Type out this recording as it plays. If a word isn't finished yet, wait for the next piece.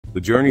The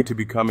journey to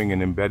becoming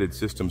an embedded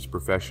systems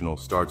professional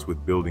starts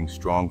with building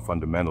strong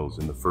fundamentals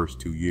in the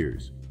first 2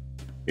 years.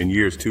 In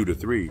years 2 to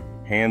 3,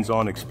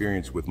 hands-on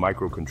experience with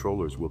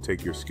microcontrollers will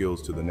take your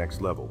skills to the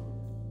next level.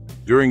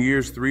 During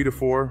years 3 to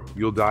 4,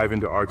 you'll dive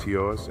into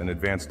RTOS and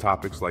advanced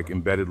topics like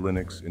embedded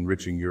Linux,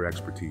 enriching your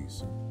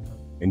expertise.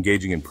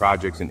 Engaging in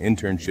projects and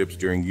internships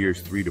during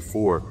years 3 to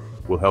 4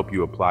 will help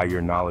you apply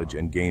your knowledge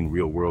and gain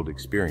real-world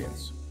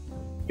experience.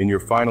 In your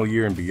final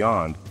year and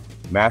beyond,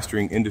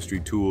 mastering industry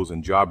tools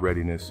and job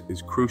readiness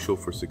is crucial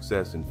for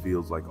success in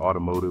fields like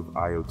automotive,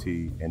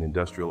 IoT, and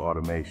industrial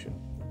automation.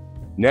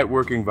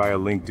 Networking via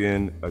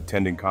LinkedIn,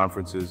 attending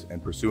conferences,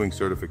 and pursuing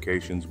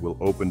certifications will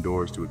open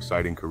doors to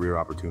exciting career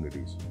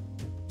opportunities.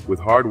 With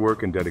hard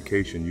work and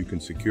dedication, you can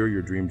secure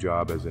your dream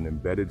job as an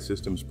embedded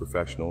systems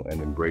professional and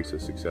embrace a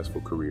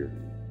successful career.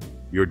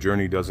 Your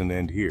journey doesn't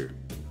end here.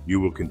 You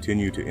will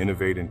continue to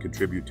innovate and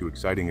contribute to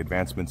exciting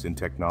advancements in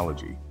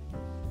technology.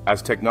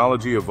 As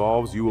technology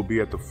evolves, you will be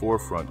at the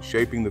forefront,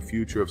 shaping the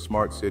future of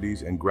smart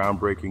cities and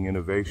groundbreaking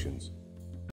innovations.